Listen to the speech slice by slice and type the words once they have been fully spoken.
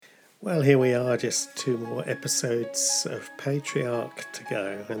Well, here we are, just two more episodes of Patriarch to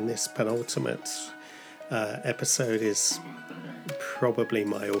go, and this penultimate episode is probably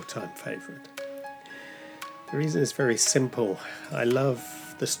my all-time favourite. The reason is very simple. I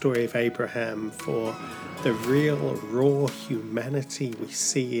love the story of Abraham for the real, raw humanity we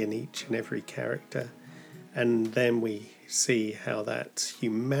see in each and every character, and then we see how that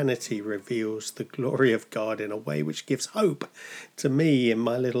humanity reveals the glory of God in a way which gives hope to me in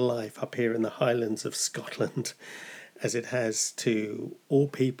my little life up here in the Highlands of Scotland, as it has to all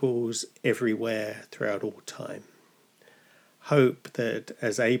peoples everywhere throughout all time. Hope that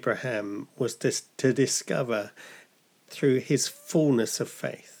as Abraham was to discover through his fullness of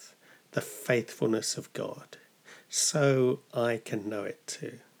faith, the faithfulness of God, so I can know it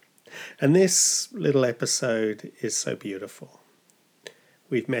too. And this little episode is so beautiful.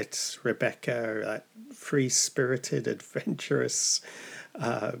 We've met Rebecca, that free-spirited, adventurous,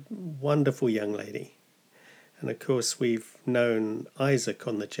 wonderful young lady. And of course we've known Isaac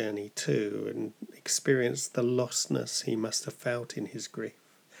on the journey too, and experienced the lostness he must have felt in his grief.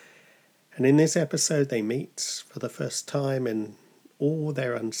 And in this episode they meet for the first time in all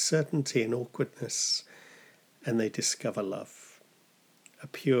their uncertainty and awkwardness, and they discover love. A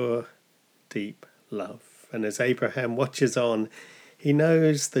pure, deep love. And as Abraham watches on, he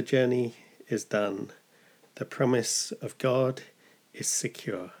knows the journey is done. The promise of God is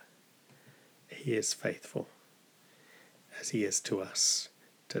secure. He is faithful, as he is to us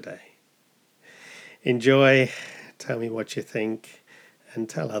today. Enjoy, tell me what you think, and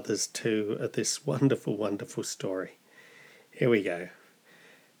tell others too of this wonderful, wonderful story. Here we go.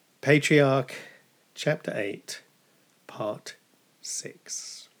 Patriarch, Chapter 8, Part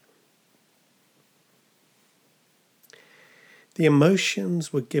 6. The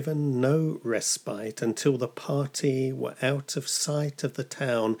emotions were given no respite until the party were out of sight of the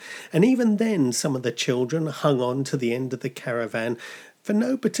town, and even then some of the children hung on to the end of the caravan for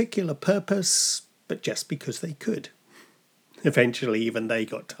no particular purpose, but just because they could. Eventually even they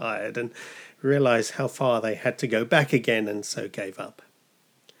got tired and realized how far they had to go back again, and so gave up.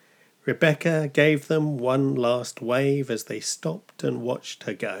 Rebecca gave them one last wave as they stopped and watched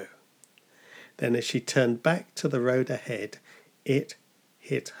her go. Then as she turned back to the road ahead, it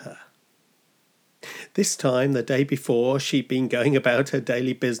hit her. This time, the day before, she'd been going about her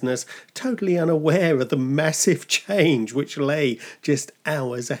daily business, totally unaware of the massive change which lay just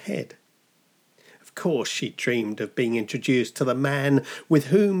hours ahead. Of course, she dreamed of being introduced to the man with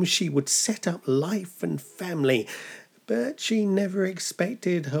whom she would set up life and family, but she never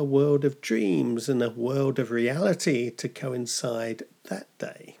expected her world of dreams and a world of reality to coincide that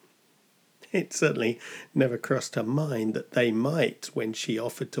day. It certainly never crossed her mind that they might when she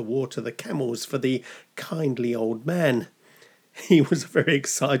offered to water the camels for the kindly old man. He was a very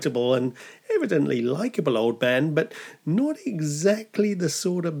excitable and evidently likeable old man, but not exactly the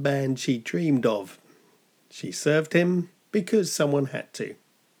sort of man she dreamed of. She served him because someone had to.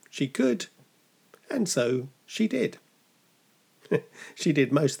 She could, and so she did. She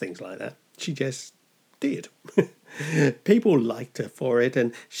did most things like that. She just did. People liked her for it,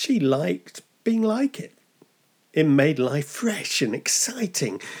 and she liked being like it. It made life fresh and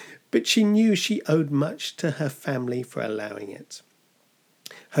exciting, but she knew she owed much to her family for allowing it.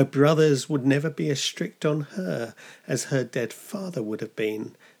 Her brothers would never be as strict on her as her dead father would have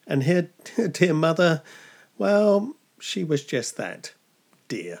been, and her dear mother, well, she was just that,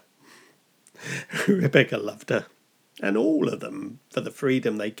 dear. Rebecca loved her, and all of them, for the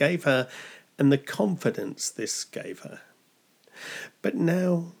freedom they gave her and the confidence this gave her. But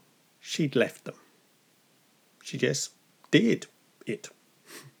now she'd left them. She just did it.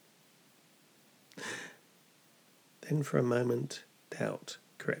 Then for a moment, doubt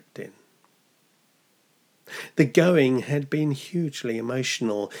crept in. The going had been hugely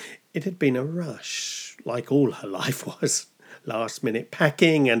emotional. It had been a rush, like all her life was. Last-minute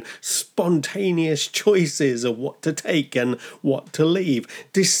packing and spontaneous choices of what to take and what to leave.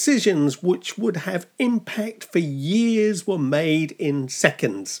 Decisions which would have impact for years were made in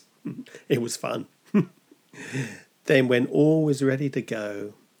seconds. It was fun. Then when all was ready to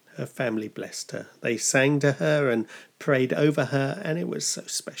go, her family blessed her. They sang to her and prayed over her, and it was so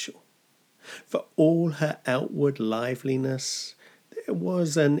special. For all her outward liveliness, there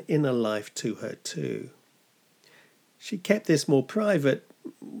was an inner life to her too. She kept this more private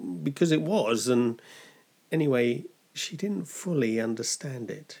because it was, and anyway, she didn't fully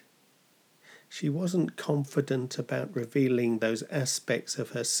understand it. She wasn't confident about revealing those aspects of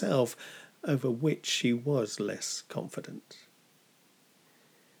herself over which she was less confident.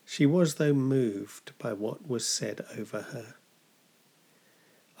 She was, though, moved by what was said over her.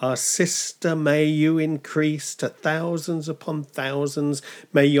 Our sister, may you increase to thousands upon thousands.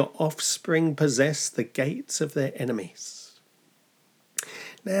 May your offspring possess the gates of their enemies.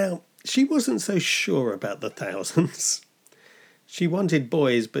 Now, she wasn't so sure about the thousands. She wanted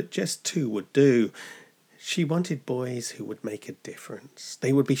boys, but just 2 would do. She wanted boys who would make a difference.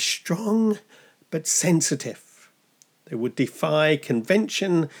 They would be strong, but sensitive. They would defy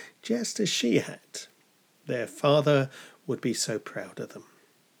convention just as she had. Their father would be so proud of them.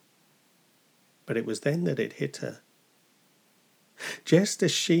 But it was then that it hit her. Just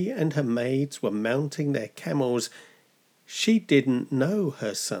as she and her maids were mounting their camels, she didn't know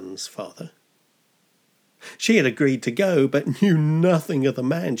her son's father. She had agreed to go, but knew nothing of the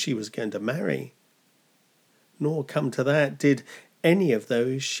man she was going to marry. Nor, come to that, did any of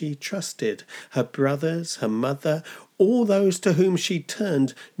those she trusted. Her brothers, her mother, all those to whom she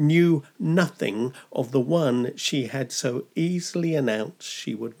turned knew nothing of the one she had so easily announced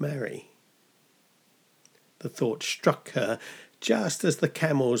she would marry. The thought struck her just as the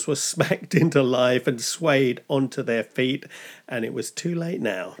camels were smacked into life and swayed onto their feet, and it was too late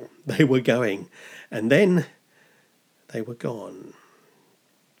now. They were going, and then they were gone.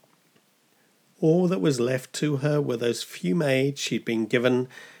 All that was left to her were those few maids she'd been given,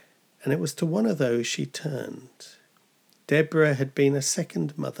 and it was to one of those she turned. Deborah had been a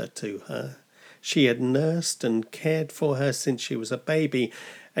second mother to her. She had nursed and cared for her since she was a baby,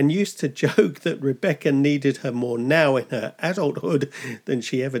 and used to joke that Rebecca needed her more now in her adulthood than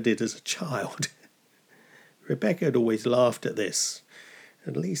she ever did as a child. Rebecca had always laughed at this,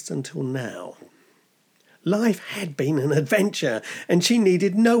 at least until now. Life had been an adventure, and she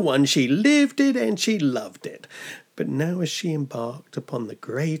needed no one. She lived it and she loved it. But now as she embarked upon the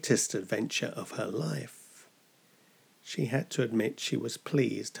greatest adventure of her life, she had to admit she was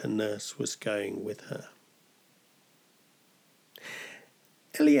pleased her nurse was going with her.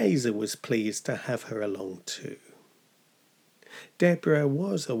 Eliezer was pleased to have her along too. Deborah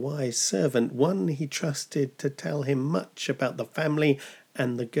was a wise servant, one he trusted to tell him much about the family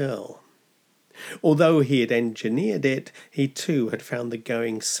and the girl. Although he had engineered it, he too had found the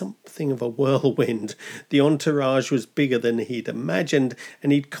going something of a whirlwind. The entourage was bigger than he'd imagined,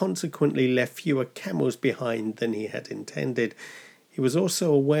 and he'd consequently left fewer camels behind than he had intended. He was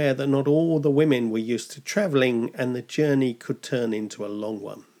also aware that not all the women were used to travelling, and the journey could turn into a long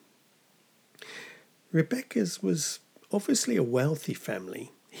one. Rebecca's was obviously a wealthy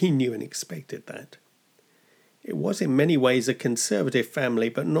family. He knew and expected that. It was in many ways a conservative family,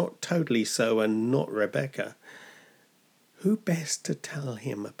 but not totally so, and not Rebecca. Who best to tell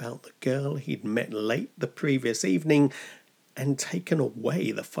him about the girl he'd met late the previous evening and taken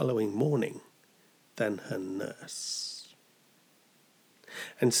away the following morning than her nurse?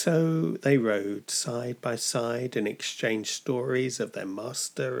 And so they rode side by side and exchanged stories of their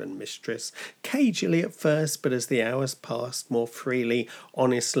master and mistress, cagily at first, but as the hours passed, more freely,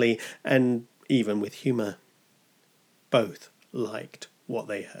 honestly, and even with humour. Both liked what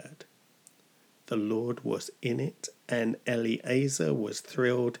they heard. The Lord was in it, and Eliezer was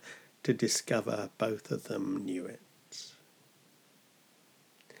thrilled to discover both of them knew it.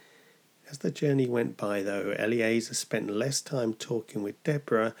 As the journey went by, though, Eliezer spent less time talking with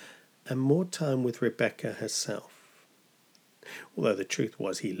Deborah and more time with Rebecca herself. Although the truth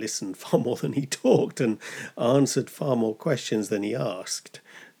was he listened far more than he talked and answered far more questions than he asked.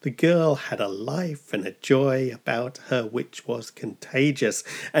 The girl had a life and a joy about her which was contagious,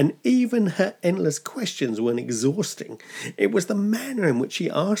 and even her endless questions weren't exhausting. It was the manner in which she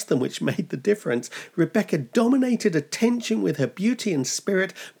asked them which made the difference. Rebecca dominated attention with her beauty and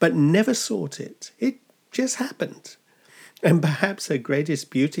spirit, but never sought it. It just happened. And perhaps her greatest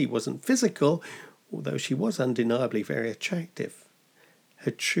beauty wasn't physical, although she was undeniably very attractive.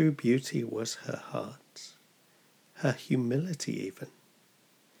 Her true beauty was her heart, her humility even.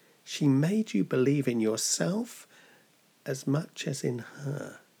 She made you believe in yourself as much as in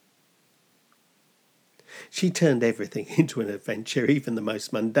her. She turned everything into an adventure, even the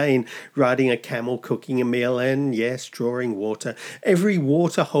most mundane, riding a camel, cooking a meal, and, yes, drawing water. Every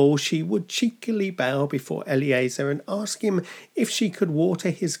water hole she would cheekily bow before Eliezer and ask him if she could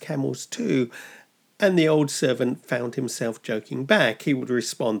water his camels too. And the old servant found himself joking back. He would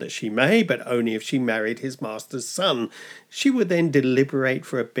respond that she may, but only if she married his master's son. She would then deliberate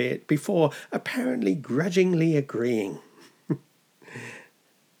for a bit before apparently grudgingly agreeing.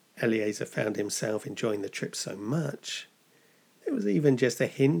 Eliezer found himself enjoying the trip so much, there was even just a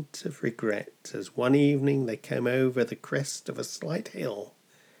hint of regret as one evening they came over the crest of a slight hill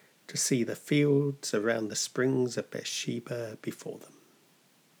to see the fields around the springs of Beersheba before them.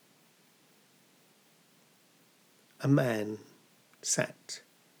 A man sat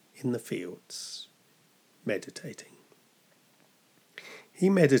in the fields, meditating. He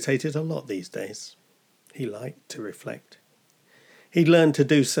meditated a lot these days. He liked to reflect. He learned to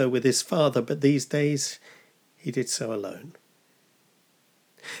do so with his father, but these days he did so alone.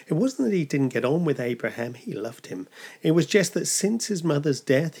 It wasn't that he didn't get on with Abraham, he loved him. It was just that since his mother's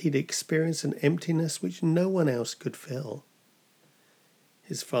death he'd experienced an emptiness which no one else could fill.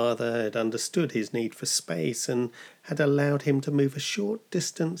 His father had understood his need for space and had allowed him to move a short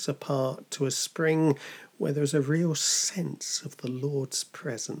distance apart to a spring where there was a real sense of the Lord's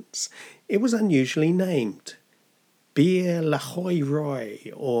presence. It was unusually named Beer Lahoi Roy,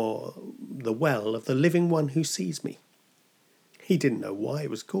 or the Well of the Living One Who Sees Me. He didn't know why it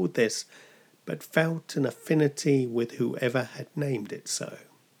was called this, but felt an affinity with whoever had named it so.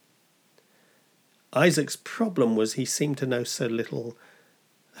 Isaac's problem was he seemed to know so little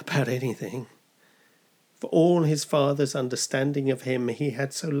about anything. For all his father's understanding of him, he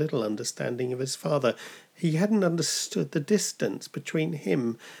had so little understanding of his father. He hadn't understood the distance between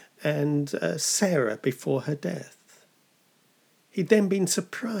him and Sarah before her death. He'd then been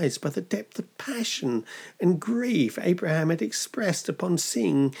surprised by the depth of passion and grief Abraham had expressed upon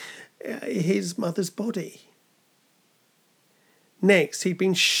seeing his mother's body. Next, he'd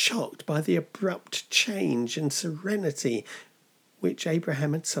been shocked by the abrupt change and serenity which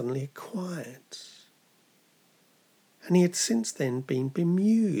Abraham had suddenly acquired. And he had since then been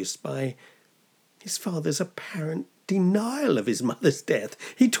bemused by his father's apparent denial of his mother's death.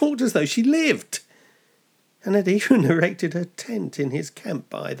 He talked as though she lived, and had even erected her tent in his camp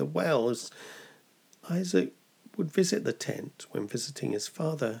by the wells. Isaac would visit the tent when visiting his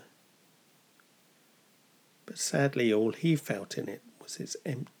father, but sadly all he felt in it was its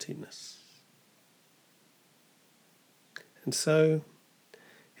emptiness. And so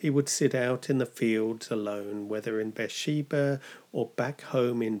he would sit out in the fields alone, whether in Beersheba or back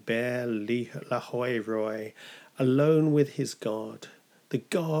home in Beer Lahoi Roy, alone with his God, the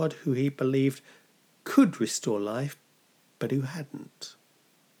God who he believed could restore life, but who hadn't.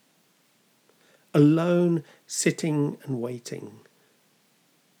 Alone, sitting and waiting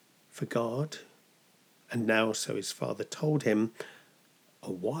for God, and now, so his father told him,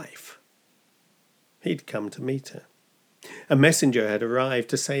 a wife. He'd come to meet her. A messenger had arrived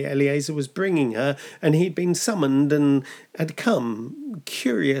to say Eliezer was bringing her, and he'd been summoned and had come,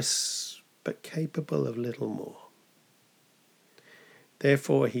 curious but capable of little more.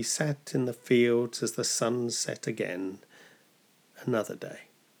 Therefore he sat in the fields as the sun set again, another day.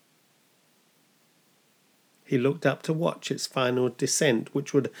 He looked up to watch its final descent,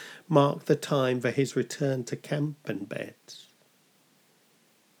 which would mark the time for his return to camp and bed.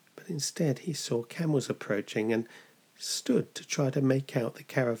 But instead he saw camels approaching and stood to try to make out the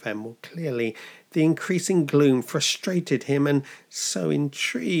caravan more clearly. The increasing gloom frustrated him, and so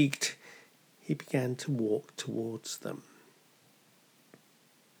intrigued, he began to walk towards them.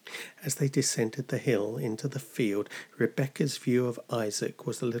 As they descended the hill into the field, Rebekah's view of Isaac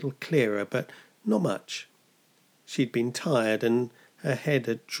was a little clearer, but not much. She'd been tired, and her head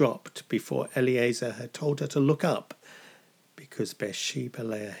had dropped before Eliezer had told her to look up, because Beersheba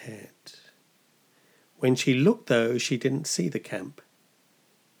lay ahead. When she looked, though, she didn't see the camp.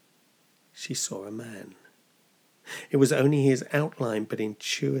 She saw a man. It was only his outline, but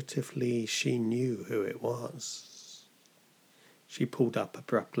intuitively she knew who it was. She pulled up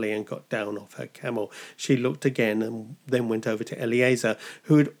abruptly and got down off her camel. She looked again and then went over to Eliezer,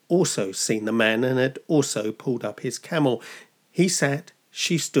 who had also seen the man and had also pulled up his camel. He sat,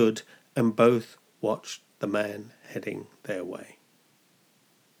 she stood, and both watched the man heading their way.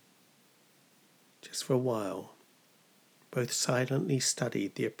 Just for a while, both silently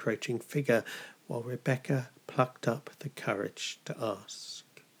studied the approaching figure while Rebekah plucked up the courage to ask,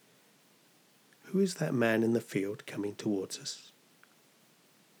 "Who is that man in the field coming towards us?"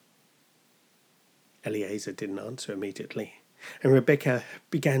 Eliezer didn't answer immediately, and Rebekah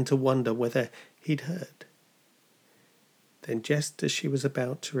began to wonder whether he'd heard. Then, just as she was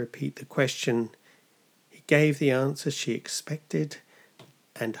about to repeat the question, he gave the answer she expected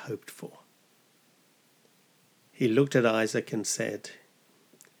and hoped for. He looked at Isaac and said,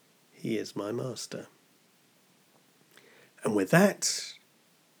 "He is my master." And with that,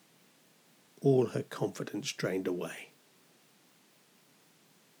 all her confidence drained away.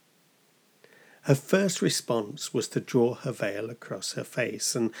 Her first response was to draw her veil across her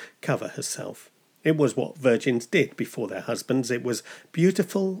face and cover herself. It was what virgins did before their husbands. It was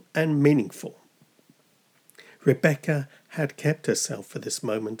beautiful and meaningful. Rebekah had kept herself for this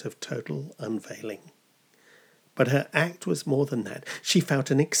moment of total unveiling. But her act was more than that. She felt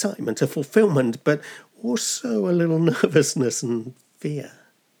an excitement, a fulfillment, but also a little nervousness and fear.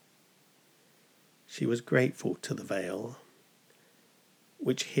 She was grateful to the veil,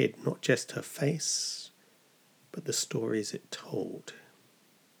 which hid not just her face, but the stories it told.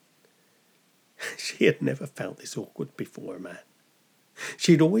 She had never felt this awkward before a man.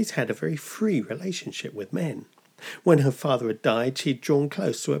 She'd always had a very free relationship with men. When her father had died, she'd drawn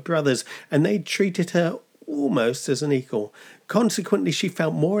close to her brothers, and they'd treated her almost as an equal. Consequently, she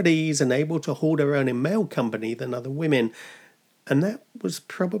felt more at ease and able to hold her own in male company than other women, and that was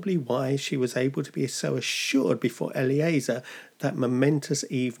probably why she was able to be so assured before Eleazar that momentous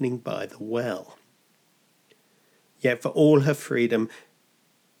evening by the well. Yet for all her freedom,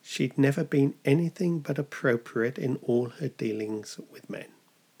 she'd never been anything but appropriate in all her dealings with men,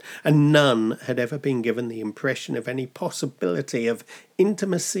 and none had ever been given the impression of any possibility of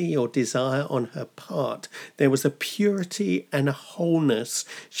intimacy or desire on her part. There was a purity and a wholeness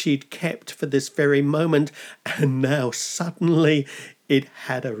she'd kept for this very moment, and now suddenly it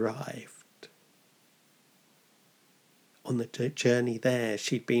had arrived. On the journey there,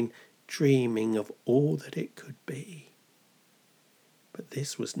 she'd been dreaming of all that it could be. But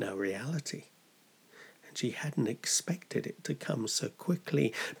this was now reality, and she hadn't expected it to come so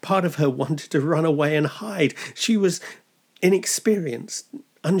quickly. Part of her wanted to run away and hide. She was inexperienced,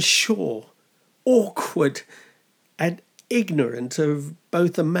 unsure, awkward, and ignorant of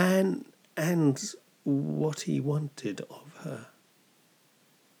both the man and what he wanted of her.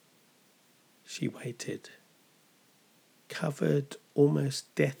 She waited, covered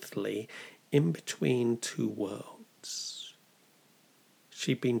almost deathly in between two worlds.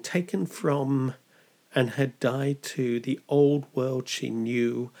 She'd been taken from and had died to the old world she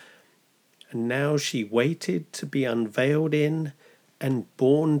knew, and now she waited to be unveiled in and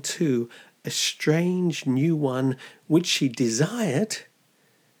born to a strange new one which she desired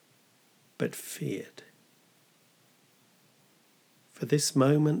but feared. For this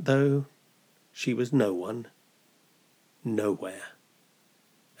moment, though, she was no one, nowhere,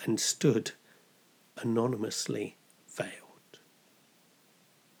 and stood anonymously veiled.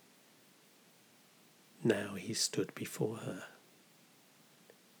 Now he stood before her,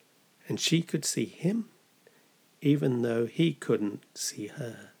 and she could see him, even though he couldn't see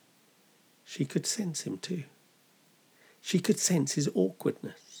her. She could sense him too. She could sense his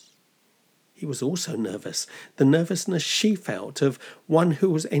awkwardness. He was also nervous, the nervousness she felt of one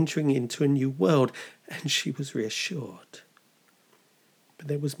who was entering into a new world, and she was reassured. But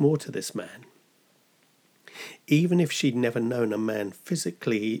there was more to this man. Even if she'd never known a man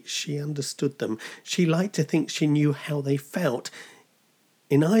physically, she understood them. She liked to think she knew how they felt.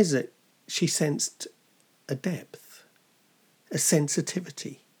 In Isaac, she sensed a depth, a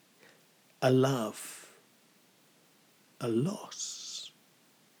sensitivity, a love, a loss,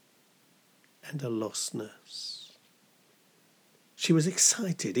 and a lostness. She was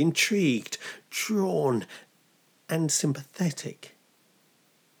excited, intrigued, drawn, and sympathetic.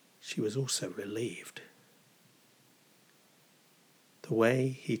 She was also relieved. The way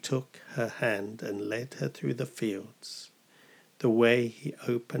he took her hand and led her through the fields, the way he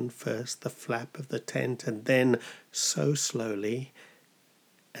opened first the flap of the tent and then, so slowly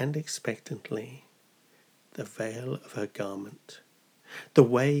and expectantly, the veil of her garment, the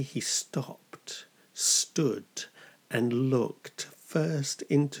way he stopped, stood, and looked first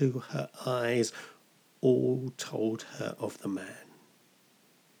into her eyes, all told her of the man.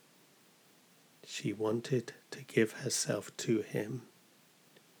 She wanted to give herself to him.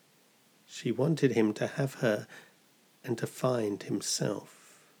 She wanted him to have her and to find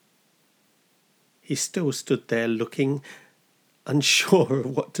himself. He still stood there looking, unsure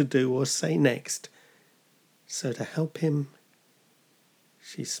of what to do or say next. So to help him,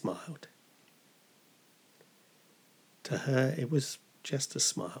 she smiled. To her it was just a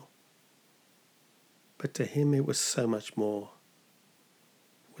smile. But to him it was so much more.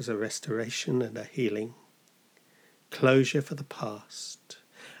 It was a restoration and a healing, closure for the past,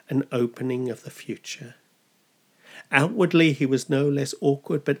 an opening of the future. Outwardly he was no less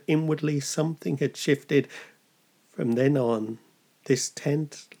awkward, but inwardly something had shifted. From then on, this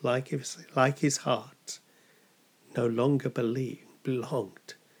tent, like his heart, no longer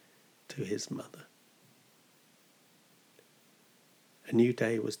belonged to his mother. A new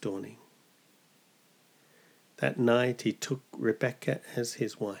day was dawning. That night he took Rebecca as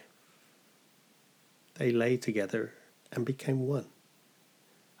his wife. They lay together and became one,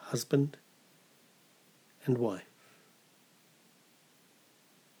 husband and wife.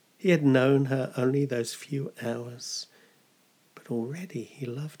 He had known her only those few hours, but already he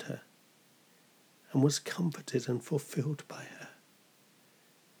loved her and was comforted and fulfilled by her.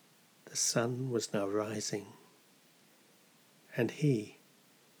 The sun was now rising, and he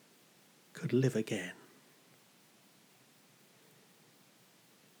could live again.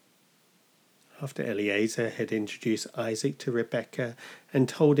 After Eliezer had introduced Isaac to Rebekah and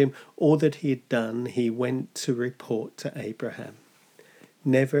told him all that he had done, he went to report to Abraham.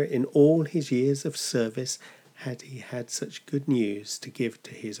 Never in all his years of service had he had such good news to give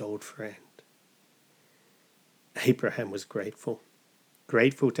to his old friend. Abraham was grateful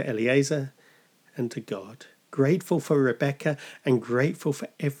to Eliezer and to God, grateful for Rebekah and grateful for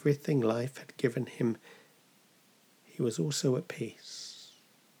everything life had given him. He was also at peace.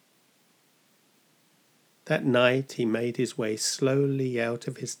 That night he made his way slowly out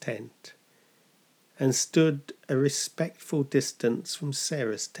of his tent and stood a respectful distance from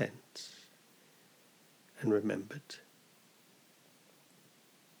Sarah's tent and remembered.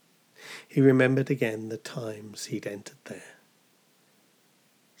 He remembered again the times he'd entered there,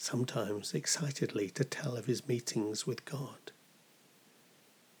 sometimes excitedly to tell of his meetings with God,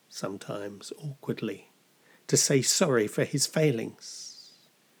 sometimes awkwardly to say sorry for his failings,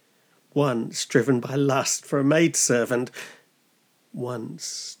 once driven by lust for a maidservant,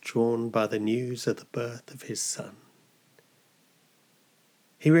 once drawn by the news of the birth of his son.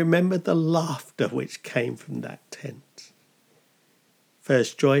 He remembered the laughter which came from that tent.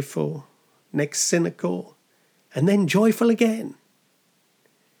 First joyful, next cynical, and then joyful again.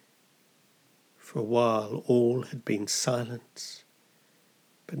 For a while all had been silence,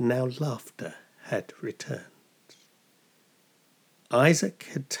 but now laughter had returned. Isaac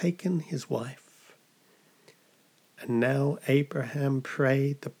had taken his wife, and now Abraham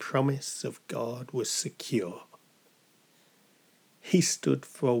prayed the promise of God was secure. He stood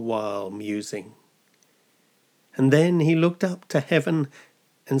for a while musing, and then he looked up to heaven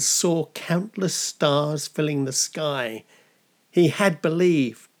and saw countless stars filling the sky. He had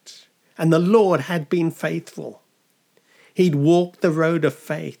believed, and the Lord had been faithful. He'd walked the road of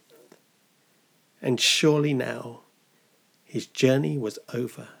faith, and surely now his journey was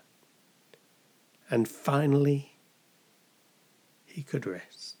over, and finally he could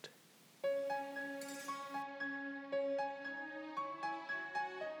rest.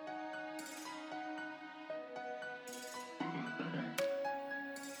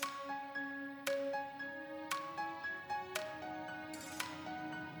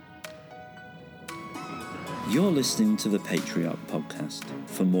 You're listening to the Patriarch Podcast.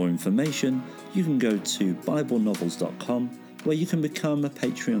 For more information, you can go to BibleNovels.com, where you can become a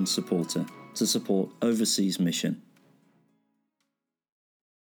Patreon supporter to support Overseas Mission.